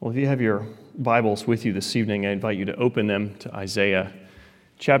Well, if you have your Bibles with you this evening, I invite you to open them to Isaiah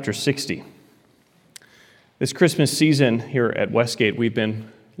chapter 60. This Christmas season here at Westgate, we've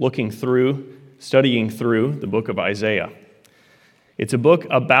been studying through the book of Isaiah. It's a book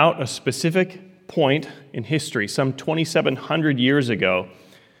about a specific point in history, some 2,700 years ago.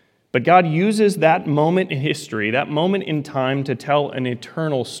 But God uses that moment in history, that moment in time, to tell an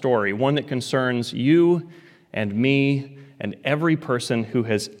eternal story, one that concerns you and me and every person who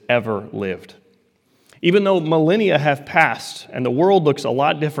has ever lived. Even though millennia have passed and the world looks a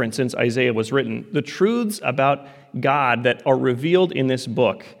lot different since Isaiah was written, the truths about God that are revealed in this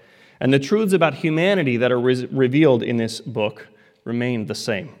book and the truths about humanity that are revealed in this book remain the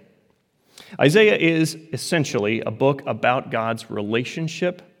same. Isaiah is essentially a book about God's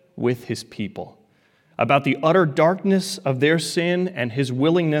relationship with his people, about the utter darkness of their sin and his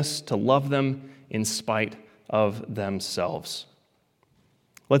willingness to love them in spite of themselves.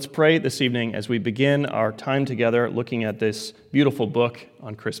 Let's pray this evening as we begin our time together looking at this beautiful book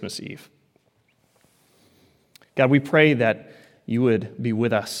on Christmas Eve. God, we pray that you would be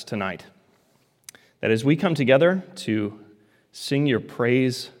with us tonight, that as we come together to sing your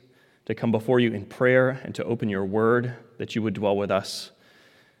praise, to come before you in prayer and to open your word, that you would dwell with us,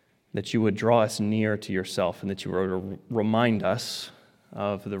 that you would draw us near to yourself, and that you would remind us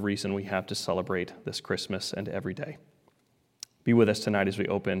of the reason we have to celebrate this Christmas and every day. Be with us tonight as we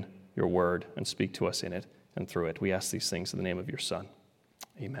open your word and speak to us in it and through it. We ask these things in the name of your Son.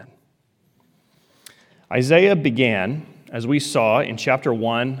 Amen. Isaiah began, as we saw in chapter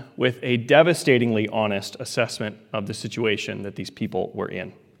 1, with a devastatingly honest assessment of the situation that these people were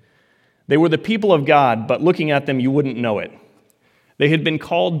in. They were the people of God, but looking at them, you wouldn't know it. They had been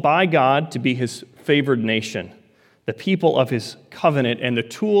called by God to be his favored nation, the people of his covenant, and the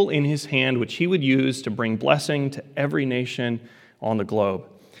tool in his hand which he would use to bring blessing to every nation on the globe.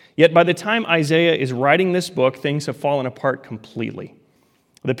 Yet by the time Isaiah is writing this book, things have fallen apart completely.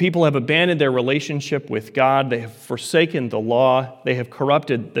 The people have abandoned their relationship with God, they have forsaken the law, they have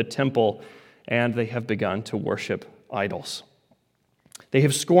corrupted the temple, and they have begun to worship idols. They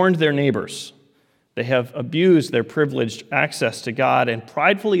have scorned their neighbors. They have abused their privileged access to God and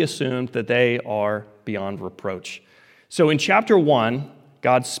pridefully assumed that they are beyond reproach. So in chapter 1,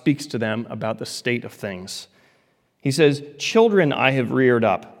 God speaks to them about the state of things. He says, "Children I have reared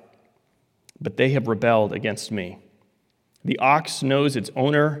up, but they have rebelled against me. The ox knows its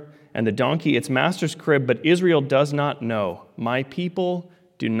owner, and the donkey its master's crib, but Israel does not know. My people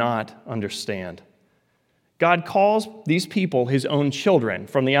do not understand." God calls these people his own children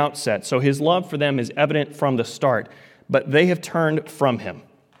from the outset, so his love for them is evident from the start, but they have turned from him.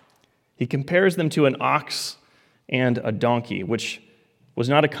 He compares them to an ox and a donkey, which was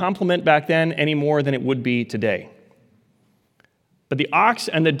not a compliment back then any more than it would be today. But the ox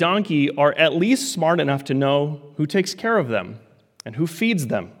and the donkey are at least smart enough to know who takes care of them and who feeds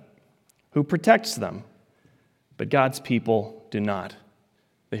them, who protects them. But God's people do not.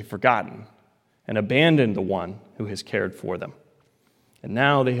 They've forgotten and abandoned the one who has cared for them. And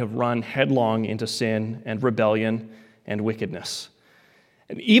now they have run headlong into sin and rebellion and wickedness.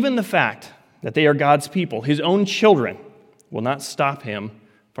 And even the fact that they are God's people, his own children, will not stop him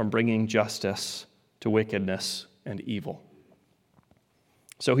from bringing justice to wickedness and evil.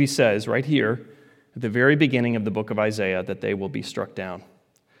 So he says right here at the very beginning of the book of Isaiah that they will be struck down.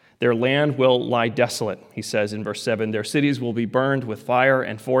 Their land will lie desolate, he says in verse 7. Their cities will be burned with fire,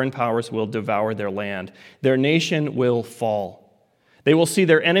 and foreign powers will devour their land. Their nation will fall. They will see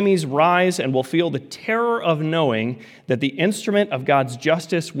their enemies rise and will feel the terror of knowing that the instrument of God's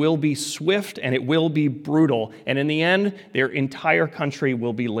justice will be swift and it will be brutal. And in the end, their entire country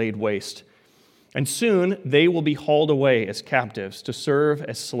will be laid waste. And soon they will be hauled away as captives to serve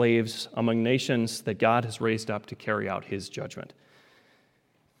as slaves among nations that God has raised up to carry out his judgment.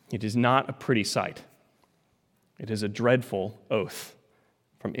 It is not a pretty sight. It is a dreadful oath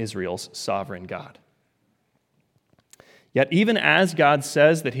from Israel's sovereign God. Yet even as God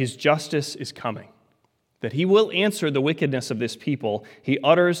says that his justice is coming, that he will answer the wickedness of this people, he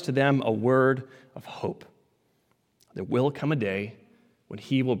utters to them a word of hope. There will come a day when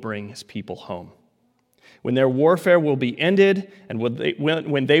he will bring his people home, when their warfare will be ended and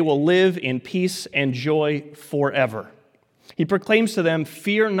when they will live in peace and joy forever. He proclaims to them,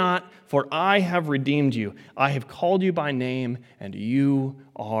 "Fear not, for I have redeemed you. I have called you by name, and you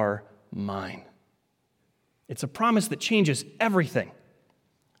are mine." It's a promise that changes everything.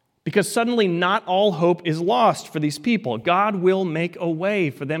 Because suddenly not all hope is lost for these people. God will make a way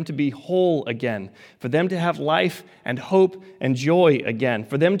for them to be whole again, for them to have life and hope and joy again,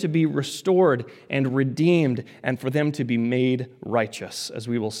 for them to be restored and redeemed, and for them to be made righteous, as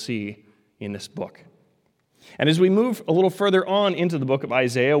we will see in this book. And as we move a little further on into the book of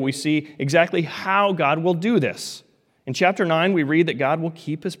Isaiah, we see exactly how God will do this. In chapter 9, we read that God will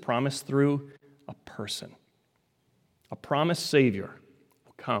keep his promise through a person. A promised Savior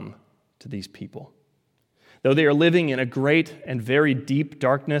will come to these people. Though they are living in a great and very deep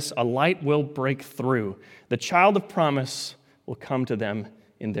darkness, a light will break through. The child of promise will come to them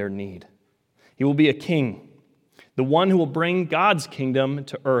in their need. He will be a king, the one who will bring God's kingdom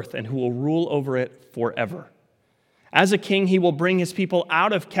to earth and who will rule over it forever. As a king, he will bring his people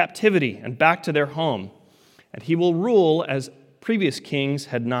out of captivity and back to their home, and he will rule as previous kings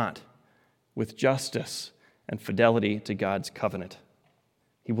had not, with justice and fidelity to God's covenant.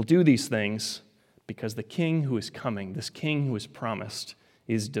 He will do these things because the king who is coming, this king who is promised,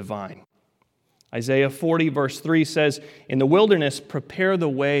 is divine. Isaiah 40 verse 3 says, "In the wilderness prepare the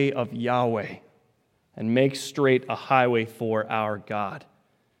way of Yahweh and make straight a highway for our God."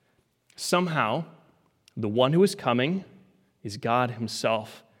 Somehow, the one who is coming is God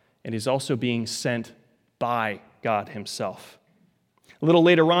himself and is also being sent by God himself. A little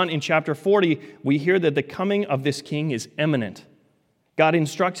later on in chapter 40, we hear that the coming of this king is imminent. God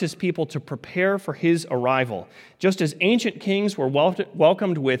instructs his people to prepare for his arrival. Just as ancient kings were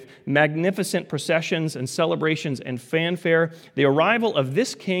welcomed with magnificent processions and celebrations and fanfare, the arrival of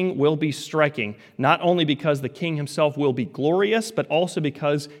this king will be striking, not only because the king himself will be glorious, but also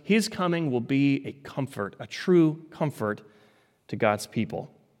because his coming will be a comfort, a true comfort to God's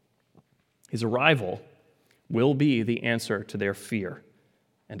people. His arrival will be the answer to their fear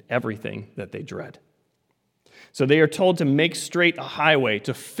and everything that they dread. So they are told to make straight a highway,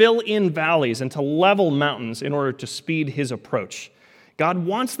 to fill in valleys, and to level mountains in order to speed his approach. God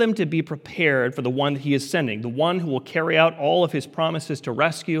wants them to be prepared for the one that he is sending, the one who will carry out all of his promises to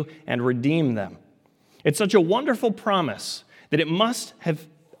rescue and redeem them. It's such a wonderful promise that it must have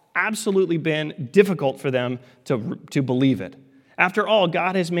absolutely been difficult for them to believe it. After all,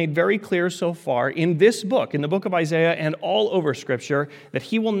 God has made very clear so far in this book, in the book of Isaiah and all over Scripture, that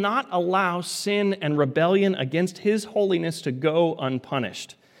he will not allow sin and rebellion against his holiness to go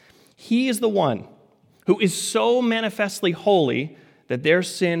unpunished. He is the one who is so manifestly holy that their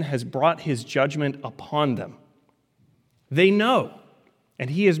sin has brought his judgment upon them. They know,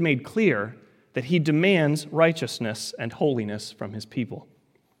 and he has made clear, that he demands righteousness and holiness from his people,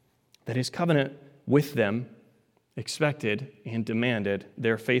 that his covenant with them expected and demanded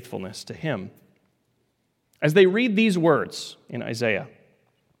their faithfulness to him. As they read these words in Isaiah,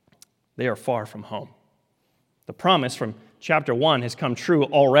 they are far from home. The promise from chapter 1 has come true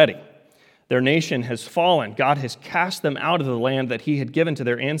already. Their nation has fallen. God has cast them out of the land that he had given to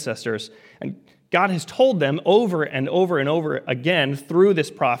their ancestors. And God has told them over and over and over again through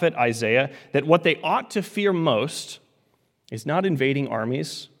this prophet, Isaiah, that what they ought to fear most is not invading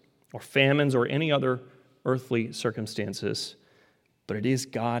armies or famines or any other earthly circumstances, but it is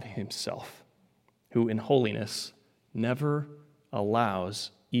God himself who in holiness never allows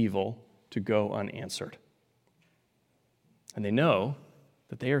evil to go unanswered. And they know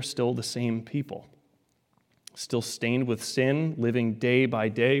that they are still the same people, still stained with sin, living day by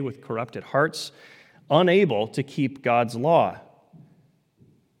day with corrupted hearts, unable to keep God's law.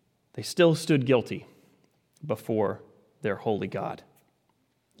 They still stood guilty before their holy God.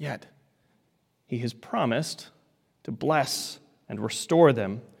 Yet, he has promised to bless and restore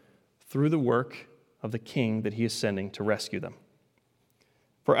them through the work of the king that he is sending to rescue them.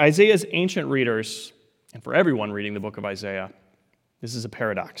 For Isaiah's ancient readers, and for everyone reading the book of Isaiah, this is a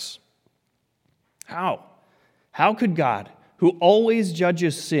paradox. How? How could God, who always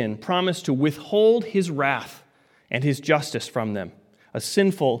judges sin, promise to withhold his wrath and his justice from them, a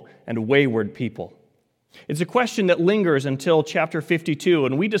sinful and wayward people? It's a question that lingers until chapter 52,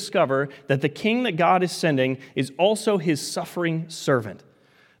 and we discover that the king that God is sending is also his suffering servant,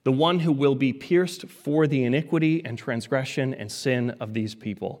 the one who will be pierced for the iniquity and transgression and sin of these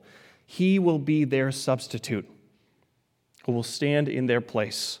people. He will be their substitute, who will stand in their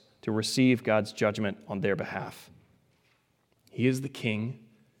place to receive God's judgment on their behalf. He is the king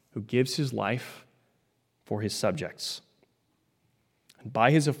who gives his life for his subjects. And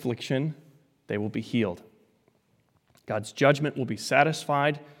by his affliction, they will be healed. God's judgment will be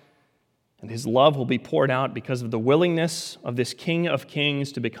satisfied, and his love will be poured out because of the willingness of this King of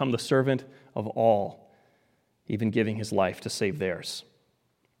Kings to become the servant of all, even giving his life to save theirs.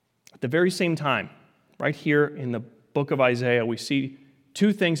 At the very same time, right here in the book of Isaiah, we see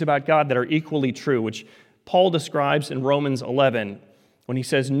two things about God that are equally true, which Paul describes in Romans 11 when he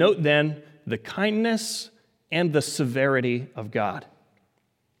says, "Note then the kindness and the severity of God."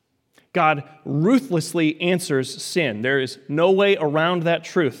 God ruthlessly answers sin. There is no way around that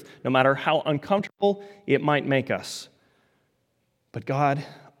truth, no matter how uncomfortable it might make us. But God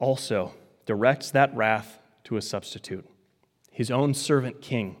also directs that wrath to a substitute, his own servant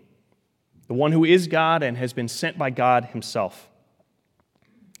king, the one who is God and has been sent by God himself.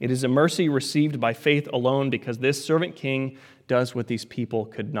 It is a mercy received by faith alone because this servant king does what these people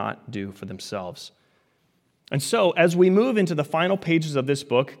could not do for themselves. And so, as we move into the final pages of this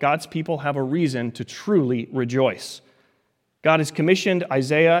book, God's people have a reason to truly rejoice. God has commissioned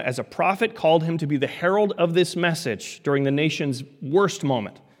Isaiah as a prophet, called him to be the herald of this message during the nation's worst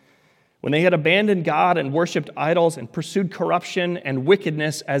moment, when they had abandoned God and worshipped idols and pursued corruption and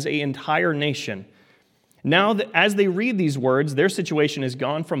wickedness as an entire nation. Now, as they read these words, their situation has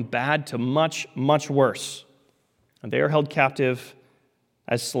gone from bad to much, much worse. And they are held captive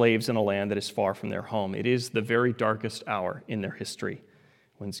as slaves in a land that is far from their home. It is the very darkest hour in their history,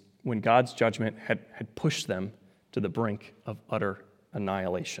 when God's judgment had pushed them to the brink of utter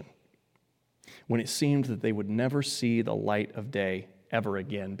annihilation, when it seemed that they would never see the light of day ever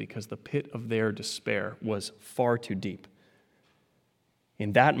again because the pit of their despair was far too deep.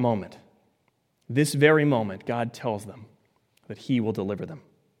 In that moment, this very moment, God tells them that he will deliver them,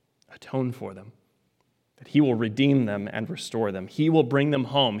 atone for them, that he will redeem them and restore them. He will bring them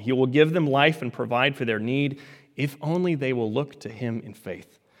home. He will give them life and provide for their need if only they will look to him in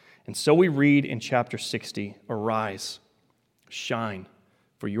faith. And so we read in chapter 60, "Arise, shine,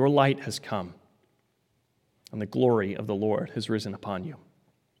 for your light has come, and the glory of the Lord has risen upon you."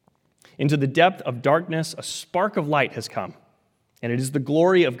 Into the depth of darkness, a spark of light has come, and it is the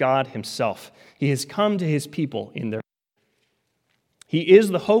glory of God himself. He has come to his people in their He is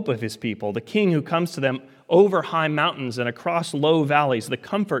the hope of his people, the king who comes to them over high mountains and across low valleys, the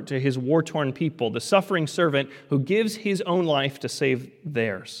comfort to his war-torn people, the suffering servant who gives his own life to save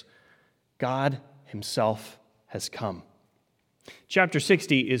theirs. God himself has come. Chapter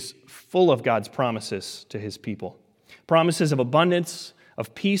 60 is full of God's promises to his people. Promises of abundance,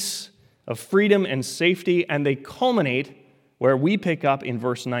 of peace, of freedom and safety, and they culminate where we pick up in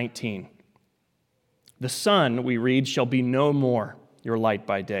verse 19. "The sun," we read, "shall be no more your light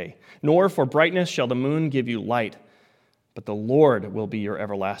by day, nor for brightness shall the moon give you light, but the Lord will be your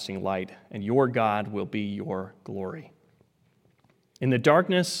everlasting light, and your God will be your glory." In the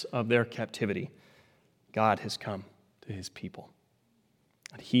darkness of their captivity, God has come to his people,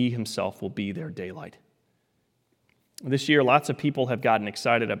 and he himself will be their daylight. This year, lots of people have gotten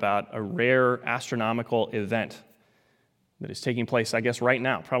excited about a rare astronomical event that is taking place, I guess, right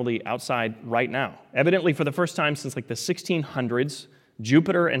now, probably outside right now. Evidently, for the first time since the 1600s,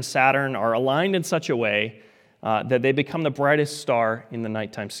 Jupiter and Saturn are aligned in such a way that they become the brightest star in the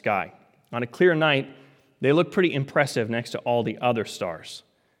nighttime sky. On a clear night, they look pretty impressive next to all the other stars.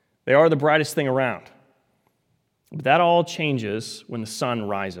 They are the brightest thing around. But that all changes when the sun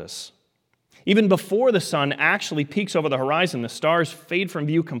rises. Even before the sun actually peaks over the horizon, the stars fade from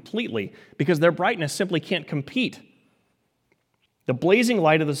view completely because their brightness simply can't compete. The blazing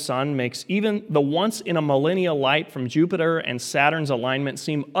light of the sun makes even the once-in-a-millennia light from Jupiter and Saturn's alignment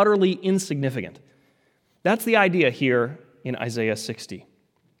seem utterly insignificant. That's the idea here in Isaiah 60.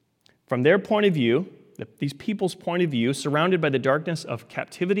 From their point of view, these people's point of view, surrounded by the darkness of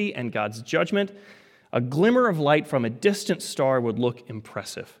captivity and God's judgment, a glimmer of light from a distant star would look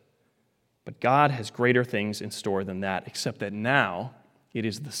impressive. But God has greater things in store than that, except that now it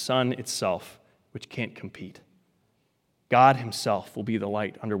is the sun itself which can't compete. God himself will be the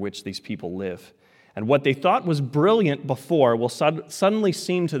light under which these people live. And what they thought was brilliant before will suddenly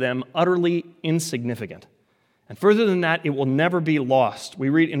seem to them utterly insignificant. And further than that, it will never be lost. We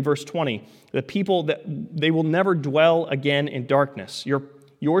read in verse 20, the people that they will never dwell again in darkness.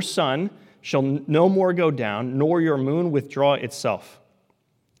 Your sun shall no more go down, nor your moon withdraw itself.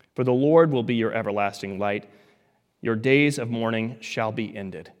 For the Lord will be your everlasting light. Your days of mourning shall be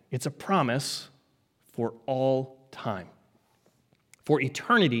ended. It's a promise for all time, for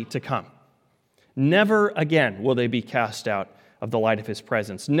eternity to come. Never again will they be cast out of the light of his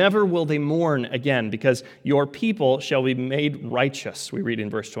presence. Never will they mourn again, because your people shall be made righteous, we read in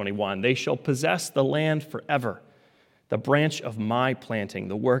verse 21. They shall possess the land forever, the branch of my planting,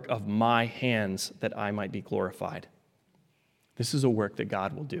 the work of my hands, that I might be glorified. This is a work that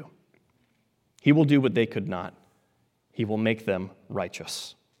God will do. He will do what they could not. He will make them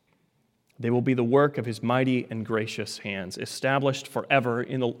righteous. They will be the work of his mighty and gracious hands, established forever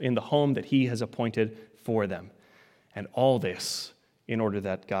in the home that he has appointed for them. And all this in order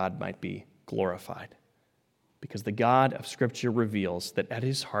that God might be glorified. Because the God of Scripture reveals that at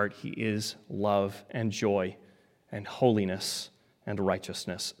his heart he is love and joy and holiness and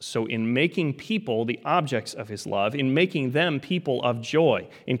righteousness. So in making people the objects of his love, in making them people of joy,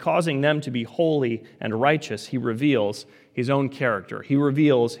 in causing them to be holy and righteous, he reveals his own character. He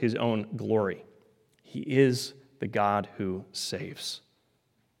reveals his own glory. He is the God who saves.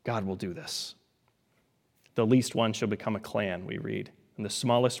 God will do this. The least one shall become a clan, we read, and the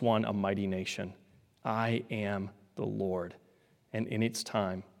smallest one a mighty nation. I am the Lord, and in its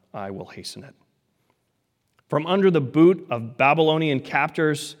time I will hasten it. From under the boot of Babylonian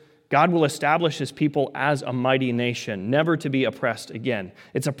captors, God will establish his people as a mighty nation, never to be oppressed again.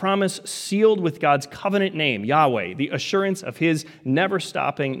 It's a promise sealed with God's covenant name, Yahweh, the assurance of his never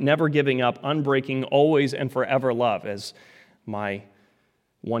stopping, never giving up, unbreaking, always and forever love, as my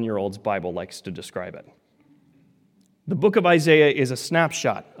 1-year-old's Bible likes to describe it. The book of Isaiah is a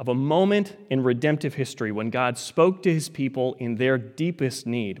snapshot of a moment in redemptive history when God spoke to his people in their deepest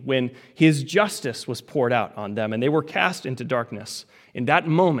need, when his justice was poured out on them and they were cast into darkness. In that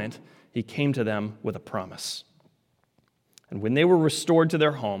moment, he came to them with a promise. And when they were restored to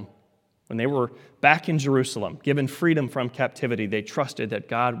their home, when they were back in Jerusalem, given freedom from captivity, they trusted that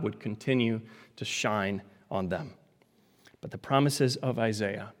God would continue to shine on them. But the promises of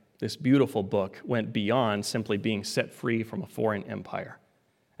Isaiah, this beautiful book, went beyond simply being set free from a foreign empire.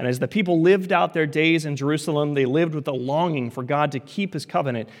 And as the people lived out their days in Jerusalem, they lived with a longing for God to keep his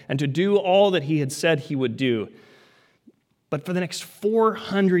covenant and to do all that he had said he would do. But for the next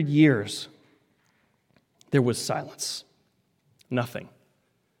 400 years, there was silence. Nothing.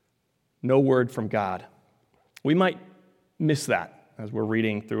 No word from God. We might miss that as we're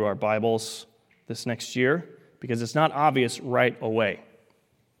reading through our Bibles this next year because it's not obvious right away.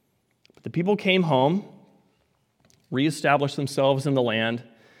 The people came home, reestablished themselves in the land,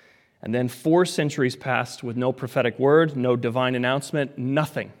 and then 4 centuries passed with no prophetic word, no divine announcement,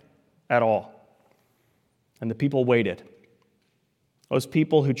 nothing at all. And the people waited. Those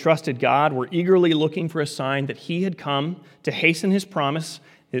people who trusted God were eagerly looking for a sign that he had come to hasten his promise,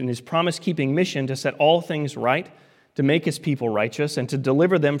 in his promise-keeping mission to set all things right, to make his people righteous, and to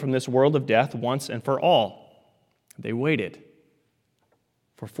deliver them from this world of death once and for all. They waited.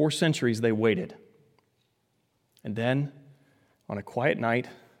 For 4 centuries, they waited. And then, on a quiet night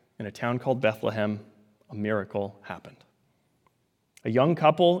in a town called Bethlehem, a miracle happened. A young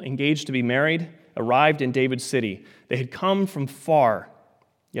couple engaged to be married arrived in David's city. They had come from far,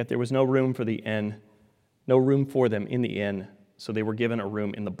 yet there was no room for them in the inn, so they were given a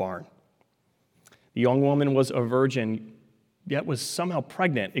room in the barn. The young woman was a virgin, yet was somehow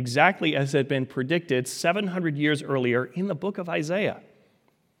pregnant, exactly as had been predicted 700 years earlier in the book of Isaiah.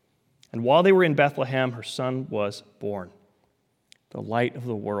 And while they were in Bethlehem, her son was born. The light of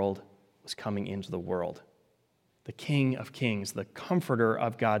the world was coming into the world. The King of Kings, the comforter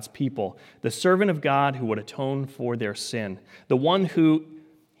of God's people, the servant of God who would atone for their sin, the one who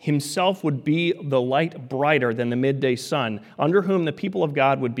himself would be the light brighter than the midday sun, under whom the people of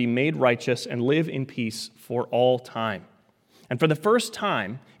God would be made righteous and live in peace for all time. And for the first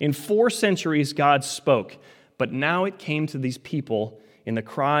time in 4 centuries, God spoke, but now it came to these people in the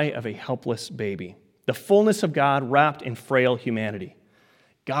cry of a helpless baby, the fullness of God wrapped in frail humanity.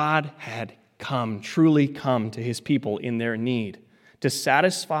 God had come, truly come to his people in their need, to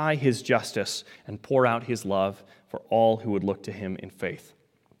satisfy his justice and pour out his love for all who would look to him in faith.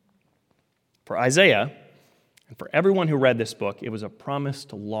 For Isaiah, and for everyone who read this book, it was a promise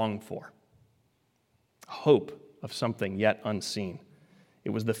to long for, a hope of something yet unseen. It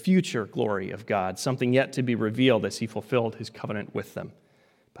was the future glory of God, something yet to be revealed as he fulfilled his covenant with them.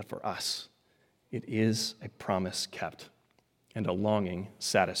 But for us, it is a promise kept and a longing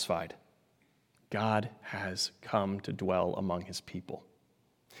satisfied. God has come to dwell among his people.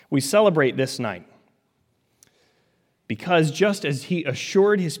 We celebrate this night because just as he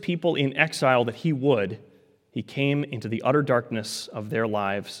assured his people in exile that he would, he came into the utter darkness of their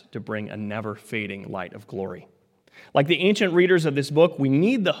lives to bring a never-fading light of glory. Like the ancient readers of this book, we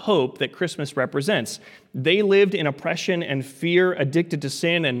need the hope that Christmas represents. They lived in oppression and fear, addicted to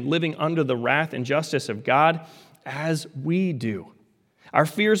sin and living under the wrath and justice of God, as we do. Our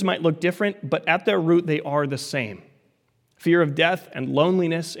fears might look different, but at their root they are the same. Fear of death and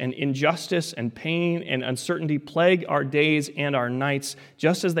loneliness and injustice and pain and uncertainty plague our days and our nights,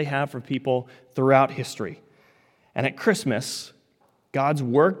 just as they have for people throughout history. And at Christmas, God's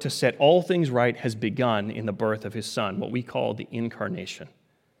work to set all things right has begun in the birth of his Son, what we call the incarnation.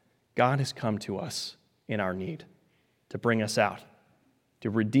 God has come to us in our need, to bring us out, to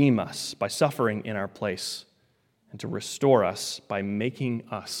redeem us by suffering in our place, and to restore us by making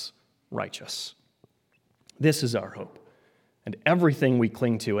us righteous. This is our hope, and everything we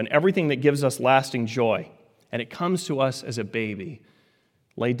cling to, and everything that gives us lasting joy, and it comes to us as a baby,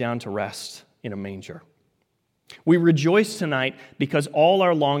 laid down to rest in a manger. We rejoice tonight because all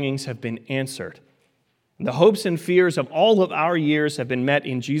our longings have been answered. The hopes and fears of all of our years have been met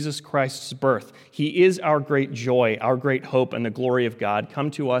in Jesus Christ's birth. He is our great joy, our great hope, and the glory of God come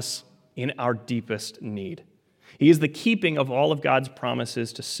to us in our deepest need. He is the keeping of all of God's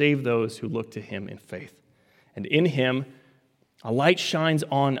promises to save those who look to him in faith. And in him, a light shines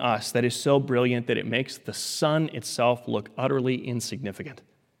on us that is so brilliant that it makes the sun itself look utterly insignificant.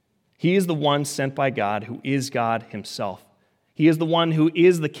 He is the one sent by God who is God himself. He is the one who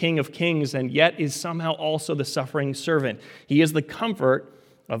is the King of kings and yet is somehow also the suffering servant. He is the comfort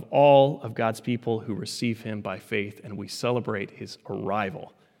of all of God's people who receive him by faith, and we celebrate his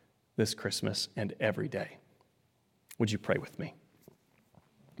arrival this Christmas and every day. Would you pray with me?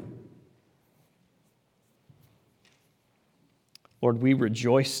 Lord, we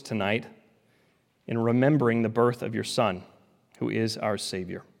rejoice tonight in remembering the birth of your Son, who is our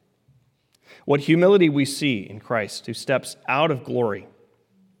Savior. What humility we see in Christ, who steps out of glory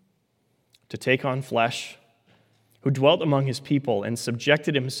to take on flesh, who dwelt among his people and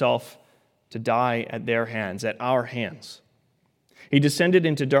subjected himself to die at their hands, at our hands. He descended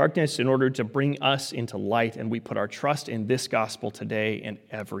into darkness in order to bring us into light, and we put our trust in this gospel today and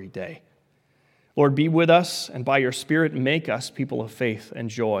every day. Lord, be with us, and by your Spirit, make us people of faith and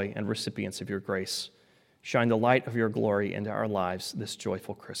joy and recipients of your grace. Shine the light of your glory into our lives this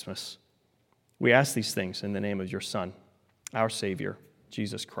joyful Christmas. We ask these things in the name of your Son, our Savior,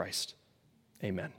 Jesus Christ. Amen.